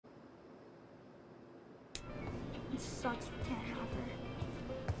It sucks we can't help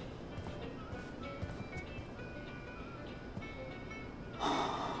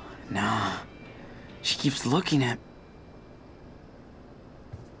her. Nah. She keeps looking at...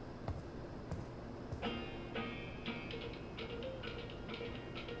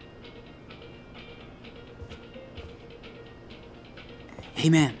 Hey,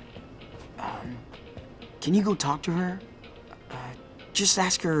 man. Can you go talk to her? Just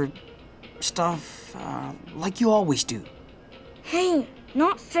ask her stuff, like you always do. Hey,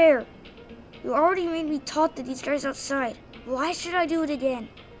 not fair. You already made me talk to these guys outside. Why should I do it again?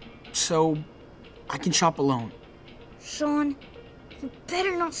 So, I can shop alone. Sean, you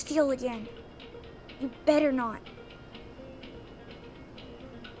better not steal again. You better not.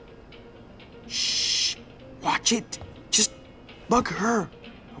 Shh. Watch it. Just bug her,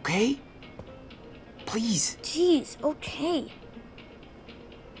 okay? Please. Jeez, okay.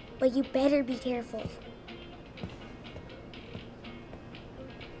 But you better be careful.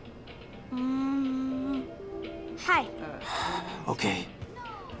 Hi. Okay.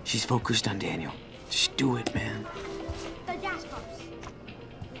 She's focused on Daniel. Just do it, man. The gas pumps.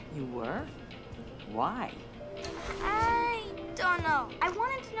 You were? Why? I don't know. I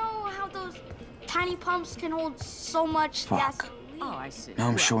wanted to know how those tiny pumps can hold so much gasoline. Oh, I see. Now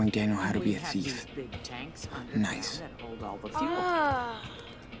I'm Well, showing Daniel how to be we a have thief. these big tanks underground Nice. that hold all the fuel.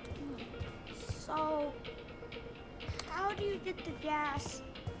 So, how do you get the gas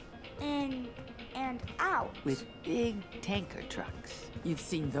in and out? With big tanker trucks. You've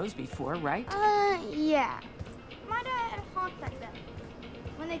seen those before, right? Yeah. My dad honks at them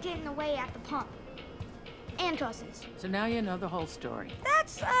when they get in the way at the pump. And trusses. So now you know the whole story.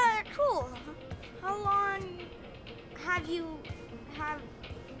 That's, cool. How long have you had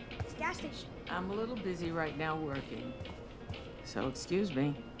this gas station? I'm a little busy right now working. So excuse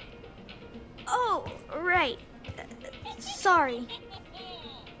me. Oh, right. Sorry.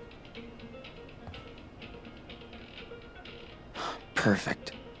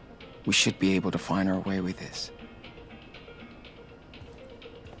 Perfect. We should be able to find our way with this.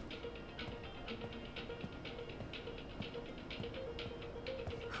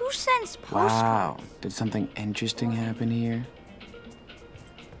 Who sends postcards? Wow. Did something interesting happen here?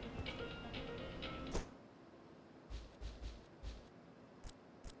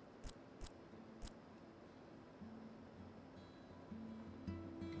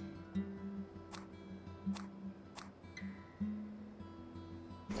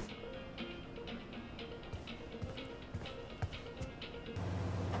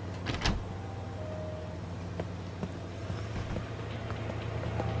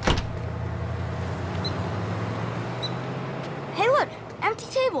 Hey, look! Empty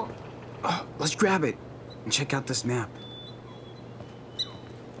table. Let's grab it and check out this map.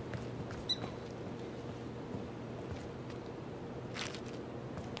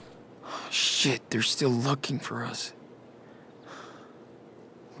 Shit, they're still looking for us.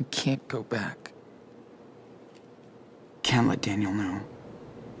 We can't go back. Can't let Daniel know.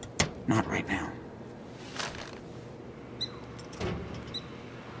 Not right now.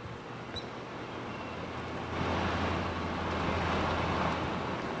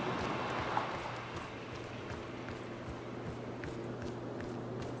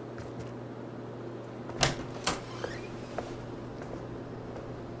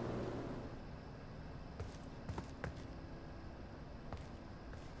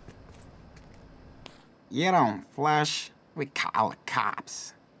 You don't flush, we call the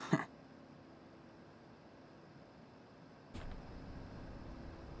cops.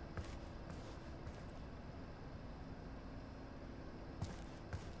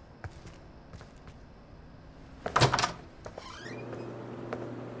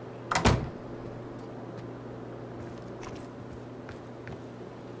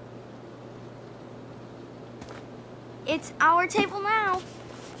 It's our table now.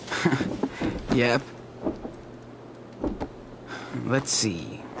 Yep. Let's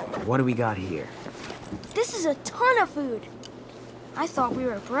see. What do we got here? This is a ton of food. I thought we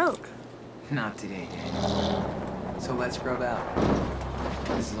were broke. Not today, Daniel. So let's grub out.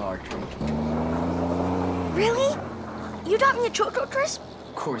 This is our treat. Really? You got me a Choco Crisp?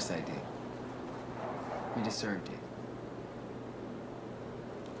 Of course I did. We deserved it.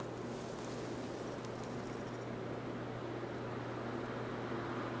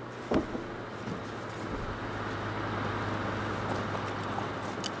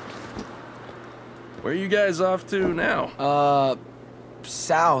 Where are you guys off to now?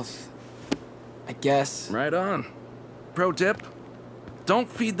 South, I guess. Right on. Pro tip, don't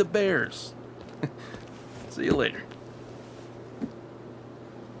feed the bears. See you later.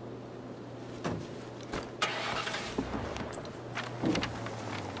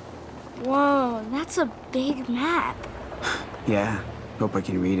 Whoa, that's a big map. Yeah, hope I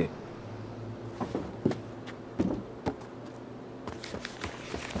can read it.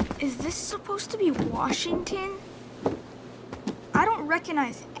 Is this supposed to be Washington? I don't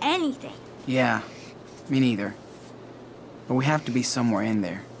recognize anything. Yeah, me neither. But we have to be somewhere in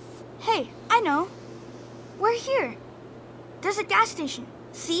there. Hey, I know. We're here. There's a gas station.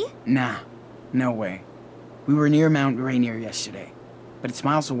 See? Nah, no way. We were near Mount Rainier yesterday, but it's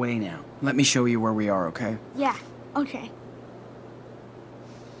miles away now. Let me show you where we are, okay? Yeah, okay.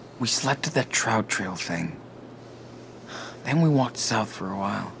 We slept at that trout trail thing. Then we walked south for a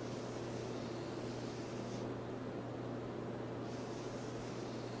while.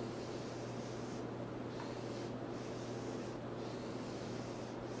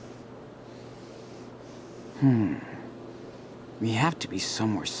 We have to be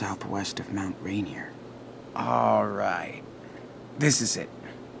somewhere southwest of Mount Rainier. All right. This is it.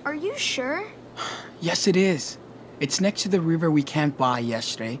 Are you sure? Yes, it is. It's next to the river we camped by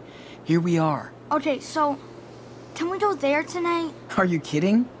yesterday. Here we are. Okay, so can we go there tonight? Are you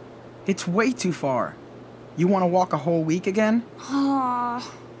kidding? It's way too far. You want to walk a whole week again?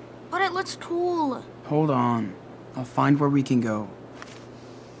 But it looks cool. Hold on. I'll find where we can go.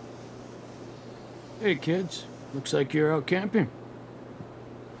 Hey, kids. Looks like you're out camping.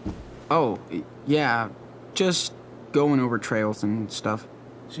 Oh, yeah. Just going over trails and stuff.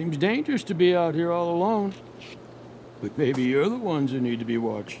 Seems dangerous to be out here all alone. But maybe you're the ones who need to be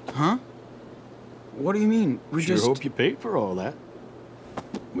watched. Huh? What do you mean? We Sure just... hope you paid for all that.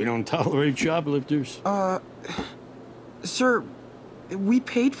 We don't tolerate shoplifters. Sir, we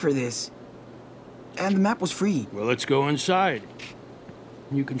paid for this. And the map was free. Well, let's go inside.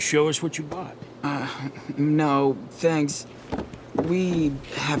 You can show us what you bought. No, thanks. We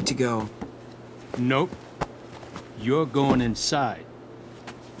have to go. Nope. You're going inside.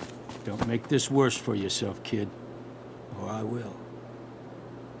 Don't make this worse for yourself, kid. Or I will.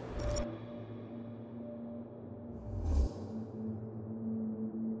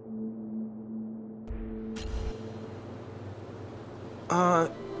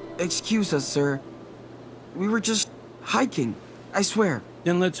 Excuse us, sir. We were just hiking, I swear.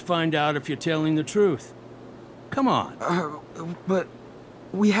 Then let's find out if you're telling the truth. Come on. But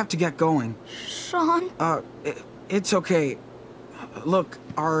we have to get going. Sean? It's okay. Look,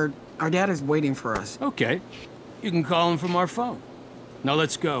 our dad is waiting for us. Okay. You can call him from our phone. Now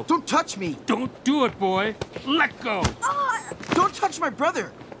let's go. Don't touch me! Don't do it, boy. Let go. Don't touch my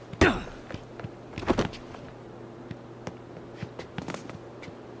brother!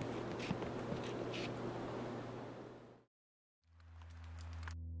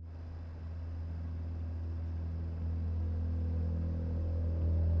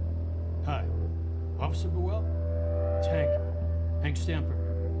 Hi. Officer Buell? It's Hank. Hank Stamper.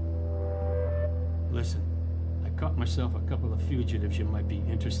 Listen, I caught myself a couple of fugitives you might be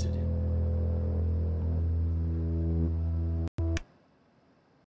interested in.